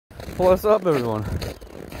What's up, everyone?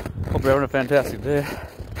 Hope you're having a fantastic day.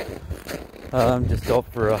 I'm just out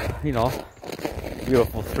for a,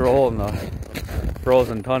 beautiful stroll in the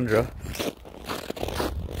frozen tundra.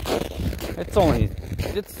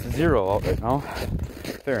 It's 0 out right now,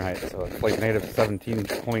 Fahrenheit, so it's like negative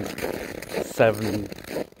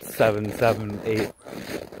 17.7778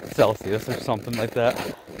 Celsius or something like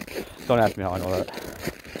that. Don't ask me how I know that.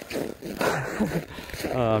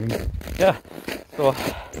 Yeah, so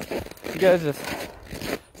you guys just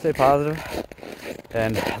stay positive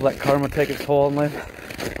and let karma take its toll in life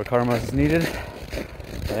where karma is needed,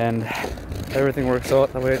 and everything works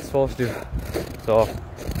out the way it's supposed to. So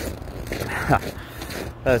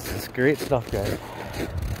that's just great stuff, guys.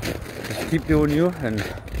 Just keep doing you and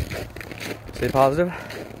stay positive,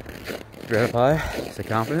 drive high, stay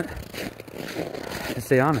confident, and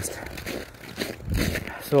stay honest.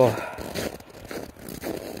 So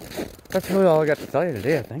that's really all I got to tell you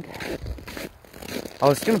today, I think. I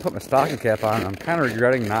was gonna put my stocking cap on, and I'm kind of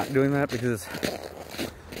regretting not doing that because,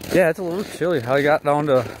 yeah, it's a little chilly. I got down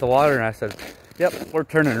to the water and I said, yep, we're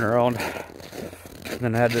turning around. And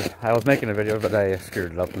then I was making a video, but I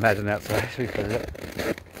screwed it up. Imagine that, so I actually started it.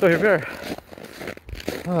 So here we are.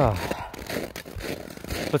 Oh.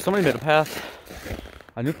 But somebody made a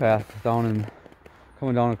new path coming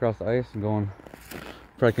down across the ice and going,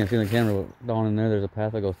 probably can't see in the camera, but down in there, there's a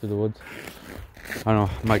path that goes through the woods. I don't know,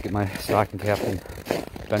 I might get my stocking cap and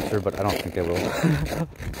venture, but I don't think I will.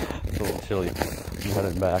 It's a little chilly. I'm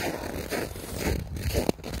heading back.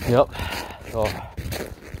 Yep. So,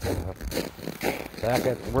 back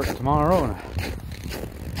at work tomorrow, and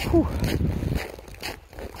whew,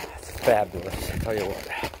 it's fabulous. I tell you what,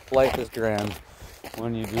 life is grand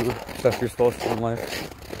when you do stuff you're supposed to in life.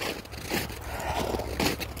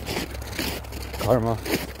 Karma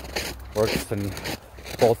works in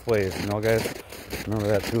both ways, guys. Remember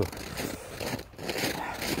that too.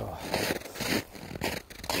 So,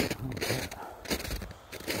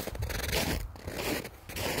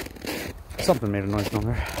 something made a noise down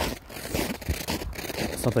there.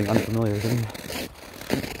 Something unfamiliar to me.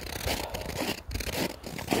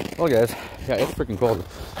 Well, guys, yeah, it's freaking cold.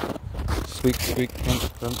 Squeak, squeak,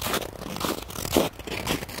 crunch, crunch.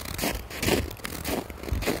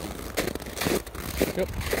 Yep.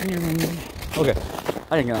 Okay,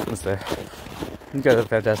 I ain't got nothing to say. You guys have a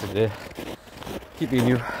fantastic day. Keep being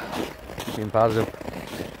you. Keep being positive.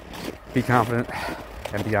 Be confident.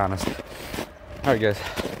 And be honest. Alright, guys.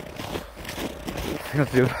 You know what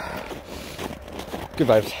to do. Good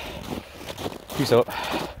vibes. Peace out.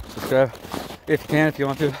 Subscribe if you can, if you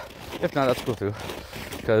want to. If not, that's cool too.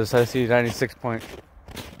 Because I see 96.3%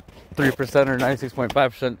 or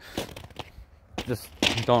 96.5%. Just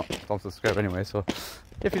don't subscribe anyway. So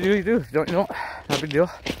if you do, you do. If you don't, you don't. Not a big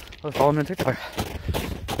deal. Let's follow me on TikTok.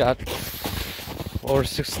 Got over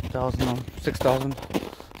 6,000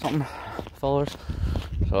 something followers.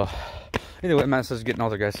 So either way, my message is getting out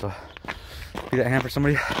there, guys. So be that hand for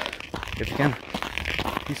somebody if you can.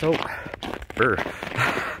 Peace out. Brr.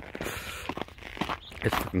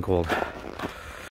 It's fucking cold.